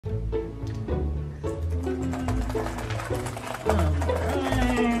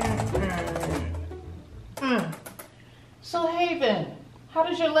How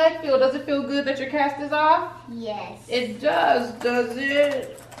does your leg feel? Does it feel good that your cast is off? Yes. It does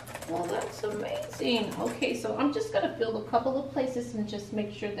it? Well, that's amazing. Okay, so I'm just gonna feel a couple of places and just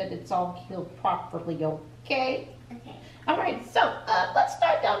make sure that it's all healed properly, okay? Okay. All right, so let's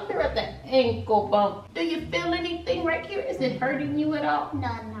start down here at the ankle bump. Do you feel anything right here? Is it hurting you at all? No,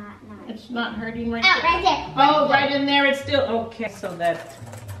 not. It's not hurting right Oh, there? right there. Oh, right in there, it's still, okay. So that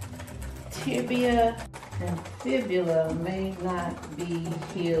tibia and fibula may not be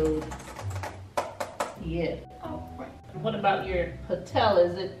healed yet. All right. What about your patella?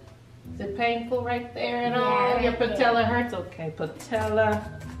 Is it painful right there at all? Yeah, Your right patella hurts? Okay,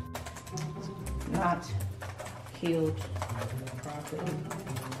 patella not healed properly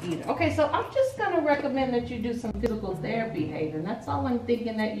either. Okay, so I'm just gonna recommend that you do some physical therapy, Hayden. That's all I'm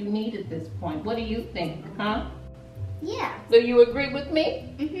thinking that you need at this point. What do you think, huh? Yeah. Do you agree with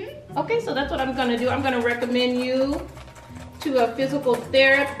me? Mm-hmm. Okay, so that's what I'm gonna do. I'm gonna recommend you to a physical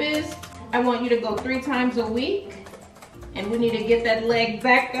therapist. I want you to go 3 times a week. And we need to get that leg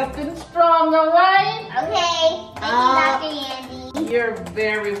back up and strong, all right? Okay. Thank you, Dr. Andy. You're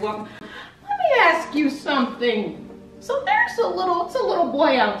very welcome. Let me ask you something. So there's a little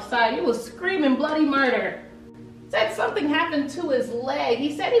boy outside. He was screaming bloody murder. Said something happened to his leg.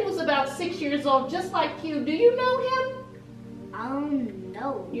 He said he was about 6 years old, just like you. Do you know him?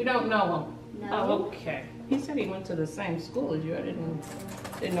 No. You don't know him? No. Oh, okay. He said he went to the same school as you. I didn't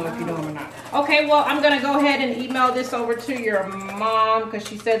know if you know him or not. Okay, well, I'm gonna go ahead and email this over to your mom because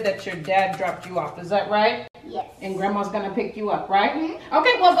she said that your dad dropped you off. Is that right? Yes. And grandma's gonna pick you up, right? Mm-hmm.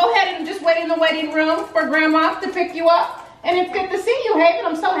 Okay, well, go ahead and just wait in the waiting room for grandma to pick you up. And it's good to see you, Haven.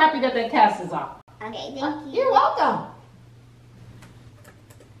 I'm so happy that cast is off. Okay, thank you. You're welcome.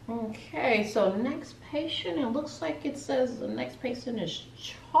 Okay, so next patient, it looks like it says the next patient is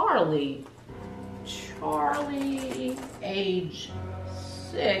Charlie. Charlie, age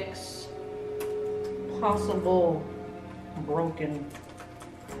 6, possible broken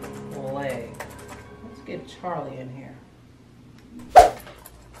leg. Let's get Charlie in here.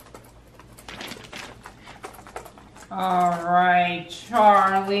 All right,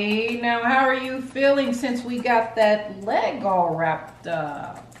 Charlie. Now, how are you feeling since we got that leg all wrapped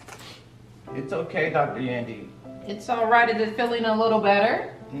up? It's okay, Dr. Andy. It's all right. Is it feeling a little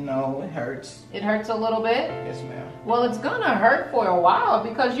better? No, it hurts. It hurts a little bit? Yes, ma'am. Well, it's gonna hurt for a while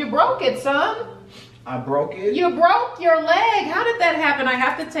because you broke it, son. I broke it? You broke your leg. How did that happen? I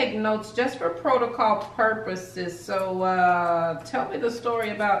have to take notes just for protocol purposes. So tell me the story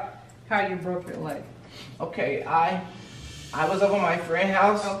about how you broke your leg. Okay, I was over my friend's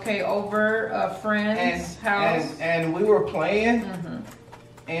house. Okay, over a friend's house. And we were playing.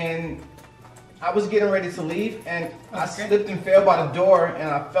 And I was getting ready to leave, and I slipped and fell by the door, and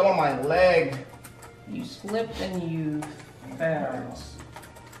I fell on my leg. You slipped and you fell.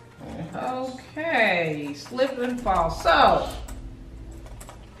 Okay, slip and fall. So,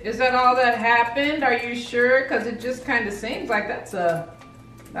 is that all that happened? Are you sure? Because it just kind of seems like that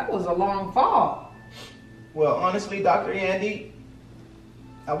was a long fall. Well, honestly, Dr. Andy,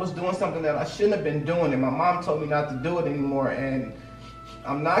 I was doing something that I shouldn't have been doing, and my mom told me not to do it anymore, and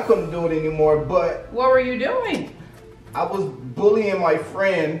I'm not going to do it anymore, but... What were you doing? I was bullying my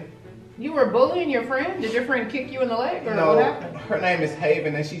friend. You were bullying your friend? Did your friend kick you in the leg, or no, what happened? Her name is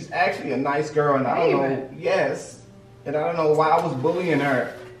Haven, and she's actually a nice girl, and I don't know... Yes. And I don't know why I was bullying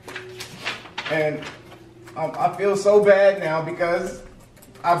her. And I feel so bad now because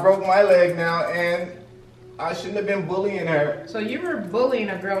I broke my leg now, and I shouldn't have been bullying her. So you were bullying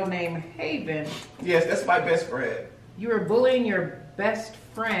a girl named Haven. Yes, that's my best friend. You were bullying your best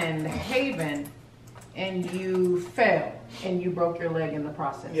friend, Haven, and you fell and you broke your leg in the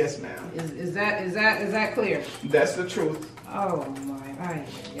process. Yes, ma'am. Is that clear? That's the truth. Oh my!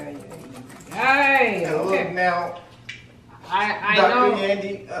 Hey, and okay. Look now, I Dr. know.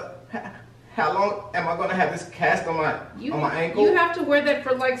 Andy, how long am I gonna have this cast on my ankle? You have to wear that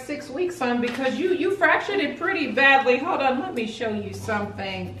for like 6 weeks, son, because you fractured it pretty badly. Hold on, let me show you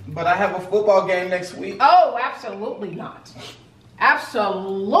something. But I have a football game next week. Oh, absolutely not.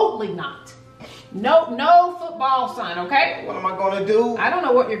 Absolutely not. No football, son, okay? What am I gonna do? I don't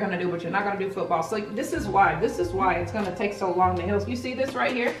know what you're gonna do, but you're not gonna do football. So this is why it's gonna take so long to heal. You see this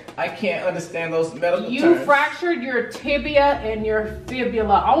right here? I can't understand those medical terms. You fractured your tibia and your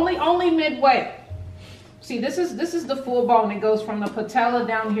fibula, only midway. See, this is the full bone. It goes from the patella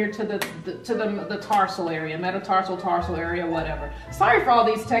down here to the tarsal area, metatarsal, tarsal area, whatever. Sorry for all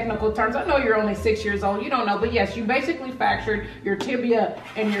these technical terms. I know you're only 6 years old. You don't know, but yes, you basically fractured your tibia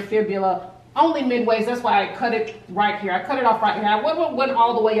and your fibula Only midways. That's why I cut it right here. I cut it off right here. I went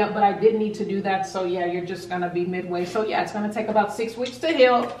all the way up, but I did need to do that. So yeah, you're just gonna be midway. So yeah, it's gonna take about 6 weeks to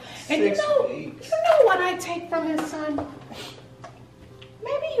heal. And you know what I take from his son?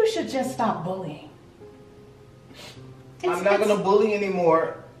 Maybe you should just stop bullying. I'm not gonna bully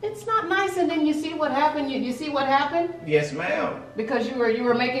anymore. It's not nice, and then you see what happened. You see what happened? Yes, ma'am. Because you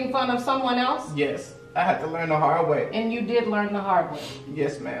were making fun of someone else? Yes, I had to learn the hard way. And you did learn the hard way.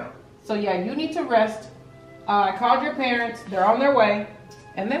 Yes, ma'am. So yeah, you need to rest. I called your parents. They're on their way.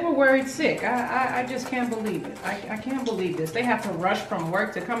 And they were worried sick. I just can't believe it. I can't believe this. They have to rush from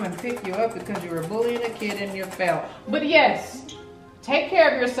work to come and pick you up because you were bullying a kid and you fell. But yes, take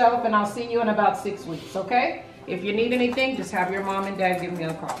care of yourself, and I'll see you in about 6 weeks, okay? If you need anything, just have your mom and dad give me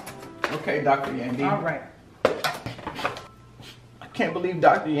a call. Okay, Dr. Yandy. All right. I can't believe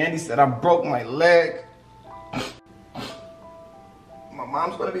Dr. Yandy said I broke my leg. My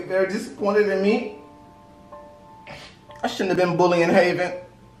mom's gonna be very disappointed in me. I shouldn't have been bullying Haven.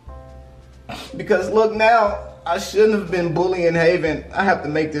 Because look now, I shouldn't have been bullying Haven. I have to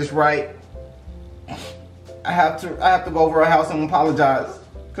make this right. I have to go over her house and apologize.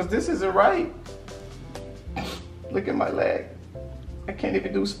 Because this isn't right. Look at my leg. I can't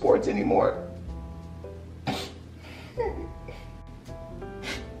even do sports anymore.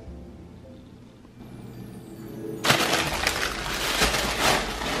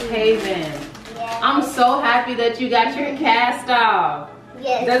 Haven, I'm so happy that you got your cast off.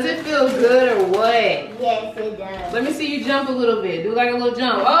 Yes. Does it feel good or what? Yes, it does. Let me see you jump a little bit. Do like a little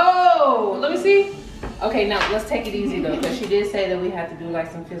jump. Oh, let me see. Okay, now let's take it easy though, because she did say that we have to do like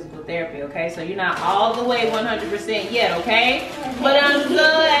some physical therapy, okay? So you're not all the way 100% yet, okay? But I'm so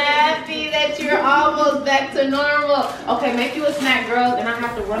happy that you're almost back to normal. Okay, make you a snack, girls, and I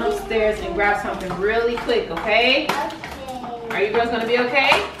have to run upstairs and grab something really quick, okay? Okay. Are you girls gonna be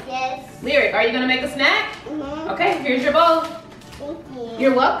okay? Yes. Lyric, are you gonna make a snack? Mm-hmm. Okay, here's your bowl. Thank you.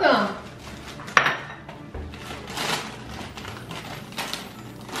 You're welcome.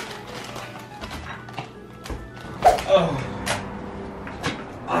 Oh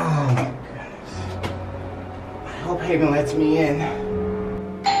my goodness. I hope Haven lets me in.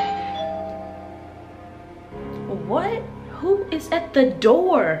 What? Who is at the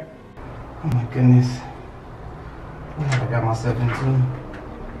door? Oh my goodness. What have I got myself into?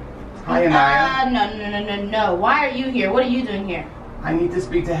 Hi, Anaya. No. Why are you here? What are you doing here? I need to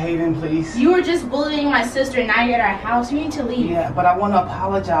speak to Haven, please. You were just bullying my sister, now you're at our house. You need to leave. Yeah, but I want to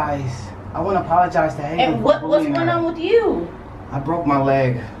apologize. I want to apologize to Haven. And what's going on with you? I broke my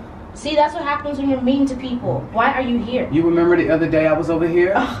leg. See, that's what happens when you're mean to people. Why are you here? You remember the other day I was over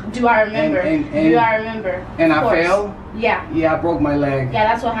here? Do I remember? Do I remember? And I fell? Yeah. Yeah, I broke my leg. Yeah,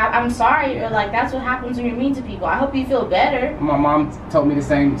 that's what happened. I'm sorry, but like that's what happens when you're mean to people. I hope you feel better. My mom told me the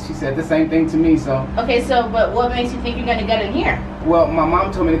same. She said the same thing to me, so. Okay, so, but what makes you think you're gonna get in here? Well, my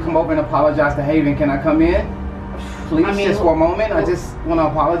mom told me to come over and apologize to Haven. Can I come in? Please, just for a moment. I just want to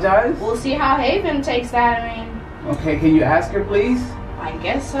apologize. We'll see how Haven takes that. I mean. Okay, can you ask her, please? I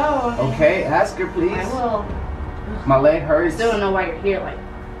guess so. Okay, ask her, please. I will. My leg hurts. Still don't know why you're here, like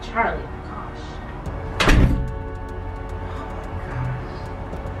Charlie. Gosh.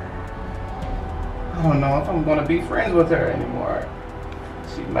 I don't know if I'm gonna be friends with her anymore.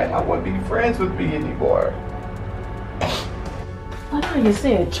 She might not want to be friends with me anymore. What are you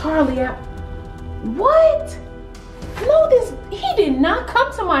saying, Charlie? What? No, he did not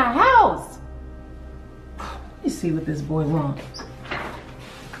come to my house. Let me see what this boy wants.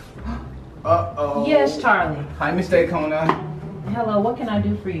 Uh-oh. Yes, Charlie. Hi, Miss Daycona. Hello, what can I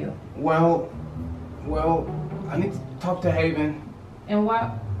do for you? Well, I need to talk to Haven. And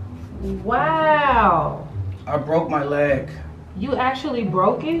why? Wow. I broke my leg. You actually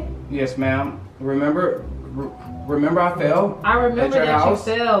broke it? Yes, ma'am. Remember I fell? I remember at your that house?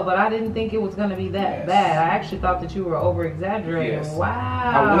 you fell, but I didn't think it was going to be that bad. I actually thought that you were over-exaggerating. Yes.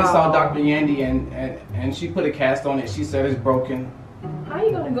 Wow. I went and saw Dr. Yandy, and she put a cast on it. She said it's broken. How are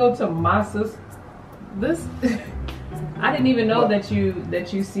you going to go to my sister? This... I didn't even know that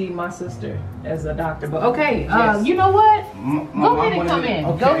you see my sister as a doctor. But okay, Yes. you know what? Go ahead and come in.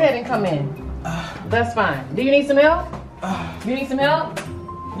 Okay. Go ahead and come in. That's fine. Do you need some help? You need some help?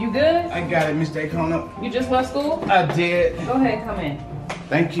 You good? I got it, Miss Daycona. You just left school? I did. Go ahead and come in.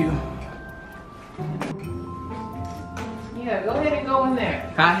 Thank you. Yeah, go ahead and go in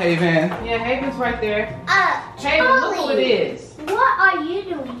there. Hi, Haven. Yeah, Haven's right there. Haven, Charlie, look who it is. What are you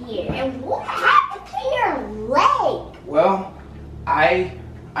doing here? And what happened to your leg? Well, I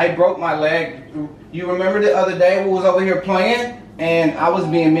broke my leg. You remember the other day we was over here playing and I was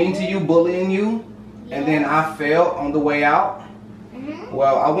being mean to you, bullying you, and then I fell on the way out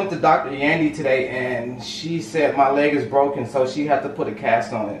Well, I went to Dr. Yandy today, and she said my leg is broken, so she had to put a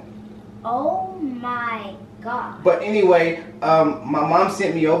cast on it. Oh my God. But anyway, my mom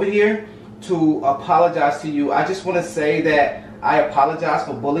sent me over here to apologize to you. I just want to say that I apologize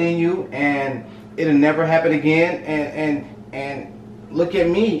for bullying you, and it'll never happen again. And look at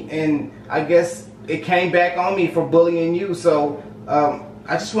me, and I guess it came back on me for bullying you. So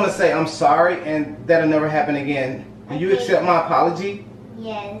I just want to say I'm sorry, and that'll never happen again. Do you accept my apology?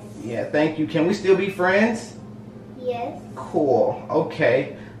 Yes. Yeah, thank you. Can we still be friends? Yes. Cool.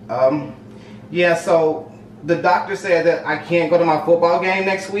 Okay. Yeah, so the doctor said that I can't go to my football game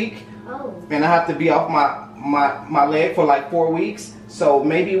next week. Oh. And I have to be off my leg for like 4 weeks. So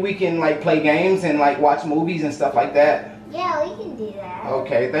maybe we can like play games and like watch movies and stuff like that. Yeah, we can do that.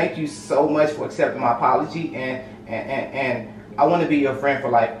 Okay, thank you so much for accepting my apology, and I want to be your friend for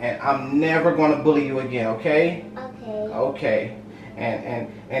life, and I'm never going to bully you again, okay? Okay. Okay.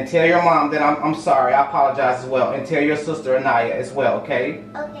 And tell your mom that I'm sorry. I apologize as well. And tell your sister Anaya as well, okay?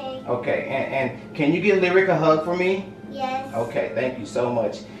 Okay. Okay. And can you get Lyric a hug for me? Yes. Okay, thank you so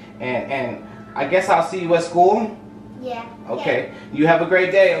much. And I guess I'll see you at school? Yeah. Okay. Yeah. You have a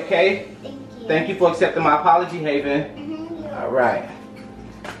great day, okay? Thank you. Thank you for accepting my apology, Haven. All right.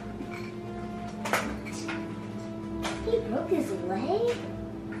 He broke his leg?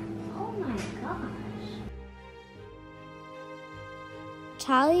 Oh my gosh.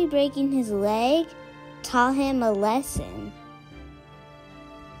 Charlie breaking his leg taught him a lesson.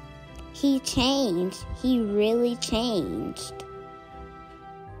 He changed. He really changed.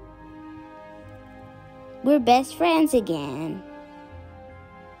 We're best friends again.